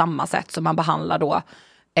dem på samma sätt som man behandlar då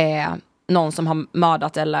någon som har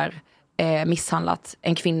mördat eller misshandlat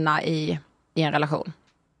en kvinna i en relation.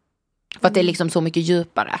 För att det är liksom så mycket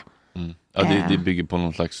djupare. Ja, det bygger på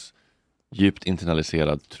någon slags djupt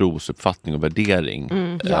internaliserad trosuppfattning och värdering.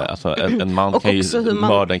 Alltså en man kan ju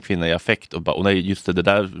mörda en kvinna i affekt och nej, just det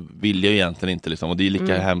där vill jag egentligen inte liksom. Och det är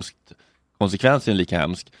lika hemskt, konsekvensen är lika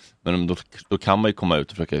hemsk, men då kan man ju komma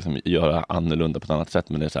ut och försöka liksom göra annorlunda på ett annat sätt,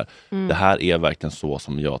 men det är så här, det här är verkligen så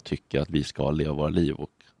som jag tycker att vi ska leva våra liv, och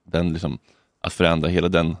den liksom, att förändra hela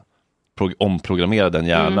den omprogrammera den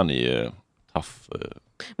hjärnan är ju tough.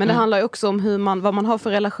 Men det handlar ju också om vad man har för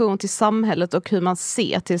relation till samhället och hur man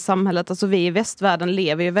ser till samhället. Alltså vi i västvärlden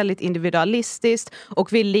lever ju väldigt individualistiskt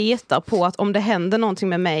och vi litar på att om det händer någonting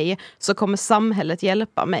med mig så kommer samhället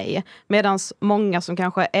hjälpa mig. Medan många som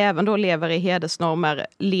kanske även då lever i hedersnormer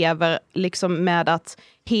lever liksom med att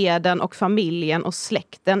heden och familjen och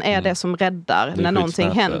släkten är det som räddar när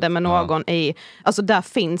någonting händer med någon i... Alltså där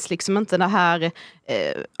finns liksom inte det här...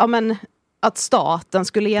 att staten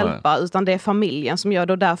skulle hjälpa, utan det är familjen som gör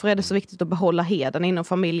det, och därför är det så viktigt att behålla heden inom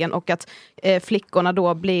familjen, och att flickorna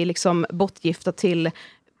då blir liksom bortgifta till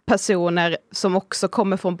personer som också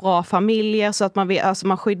kommer från bra familjer, så att det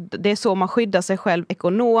är så man skyddar sig själv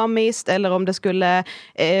ekonomiskt, eller om det skulle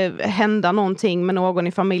hända någonting med någon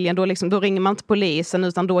i familjen, då ringer man inte polisen,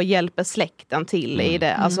 utan då hjälper släkten till i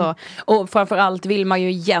det. Alltså, och framförallt vill man ju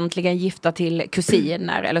egentligen gifta till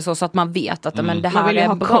kusiner eller så att man vet att men det här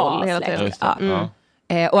är bra släkt.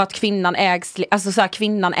 Och att kvinnan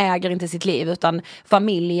kvinnan äger inte sitt liv, utan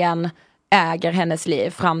familjen äger hennes liv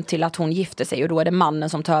fram till att hon gifter sig, och då är det mannen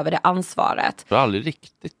som tar över det ansvaret. Du har aldrig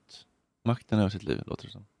riktigt makten över sitt liv, låter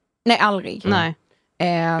det som. Nej, aldrig. Nej.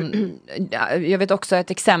 Jag vet också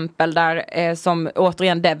ett exempel där som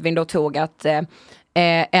återigen Devin då tog, att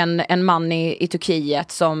en man i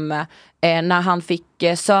Turkiet som när han fick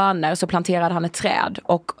söner så planterade han ett träd,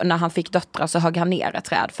 och när han fick döttrar så högg han ner ett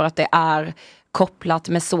träd, för att det är kopplat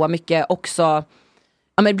med så mycket också.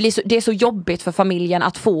 Det är så jobbigt för familjen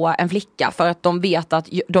att få en flicka, för att de vet att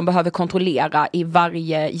de behöver kontrollera i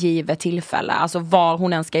varje givet tillfälle. Alltså var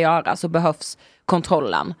hon än ska göra så behövs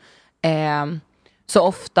kontrollen. Så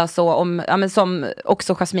ofta så, som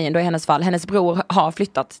också Jasmine då i hennes fall, hennes bror har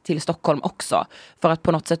flyttat till Stockholm också för att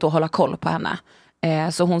på något sätt då hålla koll på henne.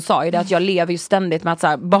 Så hon sa ju det, att jag lever ju ständigt med att så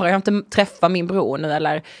här, bara jag inte träffar min bror nu,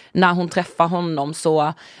 eller när hon träffar honom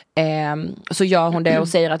så gör hon det och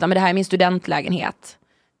säger att det här är min studentlägenhet.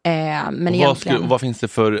 Men vad finns det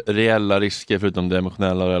för reella risker, förutom det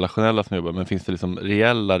emotionella och relationella som jobbar, men finns det liksom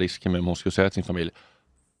reella risker med om hon skulle säga till sin familj,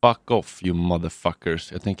 fuck off you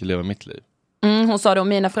motherfuckers, jag tänker leva mitt liv? Hon sa det, om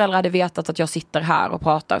mina föräldrar hade vetat att jag sitter här och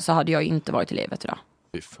pratar så hade jag inte varit i livet idag.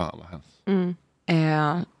 Fy fan vad hemskt.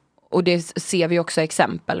 Och det ser vi också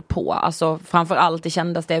exempel på. Alltså framförallt det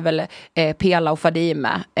kändaste är väl Pela och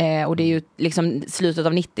Fadime. Och det är ju liksom slutet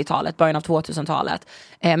av 90-talet, början av 2000-talet.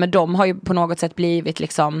 Men de har ju på något sätt blivit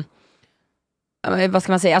liksom, vad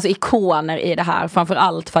ska man säga, alltså ikoner i det här.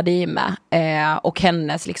 Framförallt Fadime och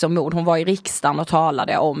hennes liksom mod. Hon var i riksdagen och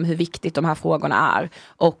talade om hur viktigt de här frågorna är.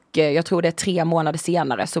 Och jag tror det är 3 månader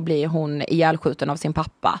senare så blir hon ihjälskjuten av sin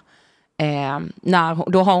pappa.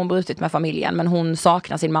 Då har hon brutit med familjen, men hon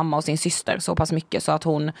saknar sin mamma och sin syster så pass mycket så att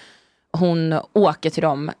hon åker till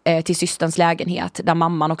dem, till systerns lägenhet där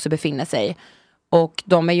mamman också befinner sig, och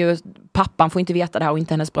pappan får inte veta det här och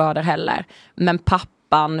inte hennes bröder heller, men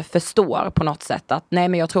pappan förstår på något sätt att nej,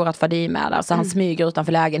 men jag tror att Fadime är där, så han smyger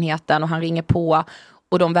utanför lägenheten och han ringer på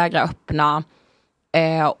och de vägrar öppna.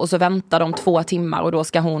 Och så väntar de 2 timmar och då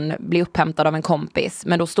ska hon bli upphämtad av en kompis,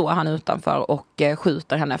 men då står han utanför och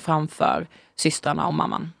skjuter henne framför systrarna och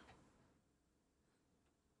mamman.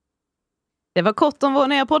 Det var kort om vår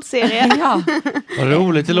nya poddserie. Ja. Vad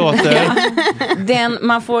roligt det låter.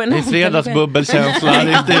 Man får en fredagsbubbelkänsla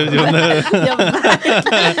i studion nu.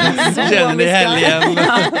 Känner ni helgen?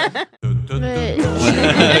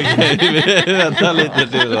 Vänta lite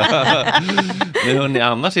till. Men hörni,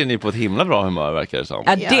 annars är ni på ett himla bra humör, verkar det som.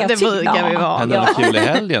 Ja, det brukar vi vara. Händer något kul i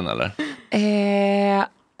helgen eller?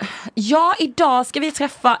 Ja, idag ska vi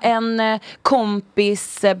träffa en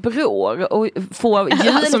kompis bror och få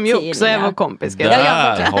jultidningar. Som ju också är vår kompis.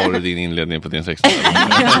 Där har du din inledning på din sexton.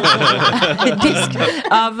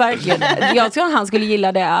 Ja, verkligen. Jag tror han skulle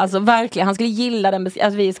gilla det. Alltså verkligen, han skulle gilla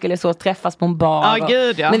att vi skulle så träffas på en bar. Ja,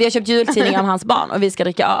 gud, ja. Men vi har köpt jultidningar om hans barn och vi ska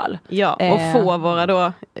dricka öl. Ja, och få våra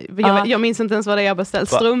då. Jag minns inte ens vad det är jag beställt.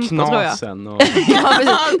 Strumpor tror jag. Och...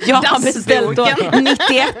 jag har beställt då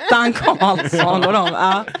 91an Karlsson och dem.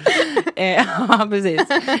 Ja, precis.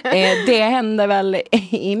 Det händer väl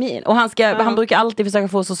i min. Och han brukar alltid försöka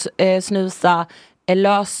få oss snusa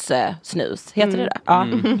lössnus. Heter det? Ja.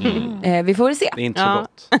 Vi får väl se. Det är inte så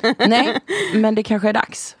gott. Nej, men det kanske är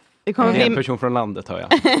dags. Det kommer bli en person från landet, hör jag.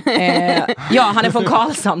 Ja, han är från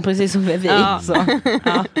Karlsson, precis som vi. Ja. Så.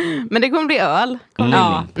 Ja. Men det kommer bli öl.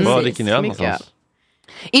 Var dricker ni öl någonstans?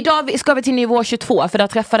 Idag ska vi till nivå 22 för där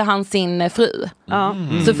träffade han sin fru.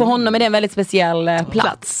 Så för honom är det en väldigt speciell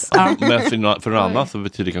plats. Men för någon annan så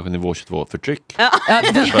betyder det kanske nivå 22 förtryck. Det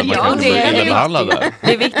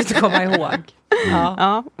är viktigt att komma ihåg.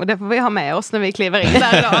 Ja, och det får vi ha med oss när vi kliver in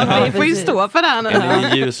där då. Vi får ju stå för den. Är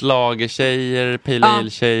det ljuslagertjejer, pale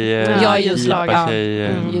ale-tjejer, Ja,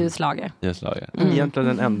 ljuslager. Ljuslager. Egentligen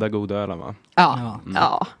den enda goda ölen, va? Ja.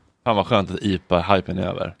 Fan vad skönt att IPA-hypen är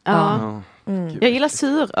över. Jag gillar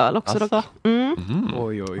suröl också dock.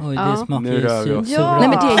 Oj, det smakar ju Nej,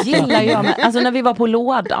 men det gillar jag med. Alltså när vi var på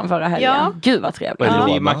lådan förra helgen. Gud vad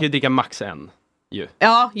trevligt. Man kan ju dricka max en.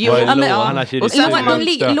 Ja, jo. Men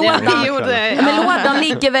lådan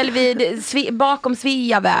ligger väl bakom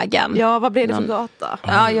Sveavägen. Ja, vad blir det för gata?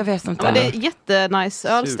 Ja, jag vet inte. Men det är jättenice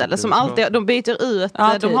ölställe som alltid, de byter ut.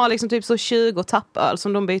 De har liksom typ så 20 tappöl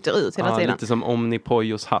som de byter ut hela tiden. Lite som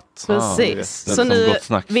Omnipojos hatt. Precis. Så nu,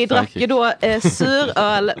 vi drack ju då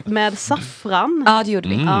suröl med saffran. Ja, det gjorde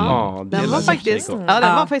vi. Den var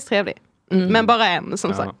faktiskt trevlig. Men bara en,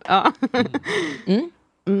 som sagt. Ja.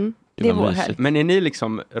 Det var härligt. Men är ni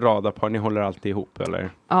liksom radarpar, ni håller alltid ihop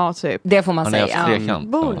eller? Ja, typ. Det får man säga.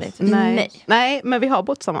 Nej, men vi har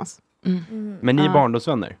bott tillsammans. Men ni är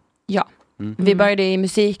barndomsvänner? Ja. Vi började i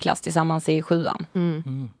musikklass tillsammans i 7:an.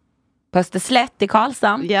 På Österslätt i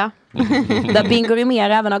Karlshamn. Ja. Där Bingo Rimér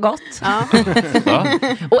även har gått.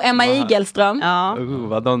 Och Emma Igelström. Ja.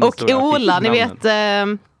 Och Ola, ni vet...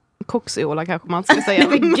 Koks-Ola kanske man ska säga.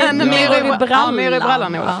 Men Mero i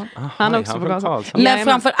brallan. Han är också på Karlshamn. Men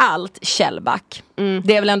framför allt Kjellback.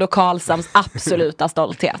 Det är väl ändå Karlshamns absoluta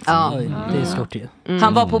stolthet. Det är stort ju.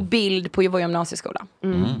 Han var på bild på vår gymnasieskola.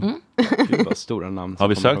 Gud vad stora namn. Har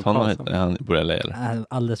vi sökt honom hit? Han bor i LA eller?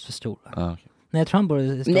 Alldeles för stora. Nej, jag tror han bor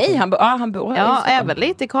i Stockholm. Nej, han bor ja, även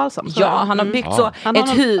lite i Karlshamn. Ja, han har byggt så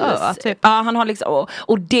ett hus. Typ. Ja, han har liksom,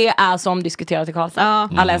 och det är som diskuterat i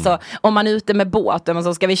Karlshamn. Alltså, om man är ute med båten och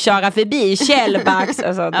så ska vi köra förbi Kjellbacks,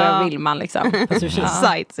 alltså, då vill man liksom.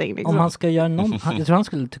 Sightseeing liksom. Om han ska göra någon, jag tror han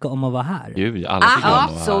skulle tycka om att vara här. Gud, alla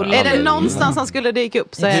absolut. Är det någonstans han skulle dyka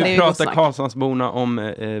upp så är det ju pratar Karlshamnsborna om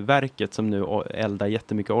verket som nu eldar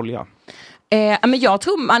jättemycket olja. Men jag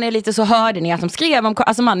tror man är lite så, hörde ni att de skrev om,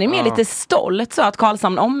 alltså man är mer lite stolt så att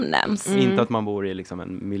Karlshamn omnämns. Inte att man bor i liksom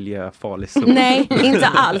en miljöfarlig zon. Nej, inte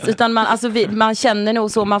alls, utan man, alltså, man känner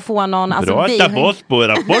nog så, man får någon... Alltså, bra att ta bort på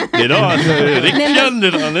rapporten idag, riktigt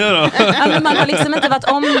men man har liksom inte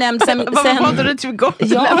varit omnämnd sen... Varför pratar du typ gott?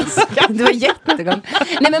 Ja, det var jättegott.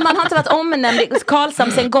 Nej, men man har inte varit omnämnd i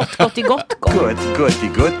Karlshamn sen gott. Gott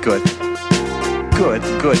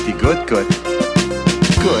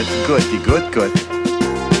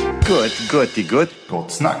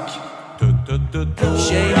snack.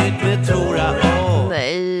 Tjejigt med Tora.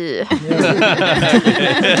 Nej.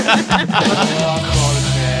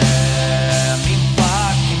 Min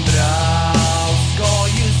fucking brau ska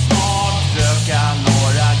ju snart röka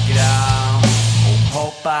några gram och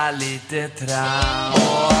hoppa lite tram.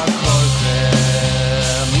 Jorge,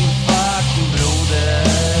 min fucking broder,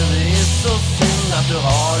 det är så synd att du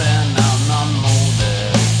har en annan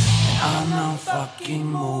moder. En annan fucking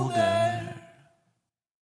moder.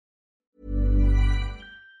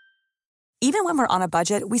 Even when we're on a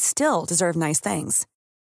budget, we still deserve nice things.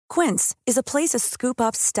 Quince is a place to scoop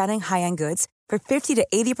up stunning high-end goods for 50 to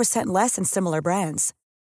 80% less than similar brands.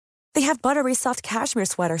 They have buttery soft cashmere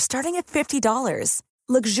sweaters starting at $50,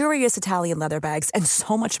 luxurious Italian leather bags, and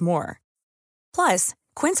so much more. Plus,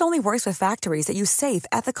 Quince only works with factories that use safe,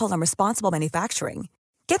 ethical, and responsible manufacturing.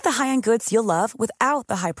 Get the high-end goods you'll love without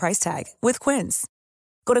the high price tag with Quince.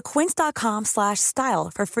 Go to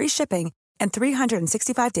quince.com/style for free shipping and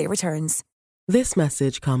 365-day returns. This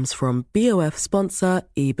message comes from BOF sponsor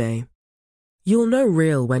eBay. You'll know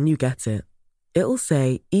real when you get it. It'll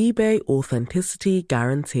say eBay Authenticity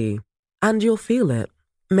Guarantee. And you'll feel it.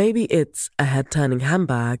 Maybe it's a head-turning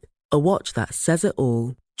handbag, a watch that says it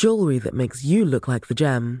all, jewelry that makes you look like the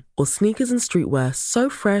gem, or sneakers and streetwear so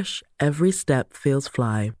fresh every step feels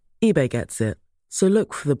fly. eBay gets it. So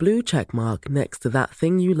look for the blue check mark next to that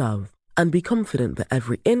thing you love. And be confident that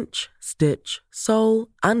every inch, stitch, sole,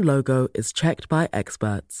 and logo is checked by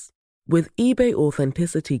experts. With eBay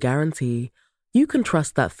Authenticity Guarantee, you can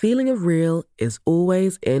trust that feeling of real is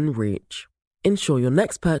always in reach. Ensure your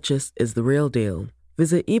next purchase is the real deal.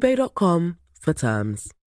 Visit ebay.com for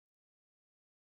terms.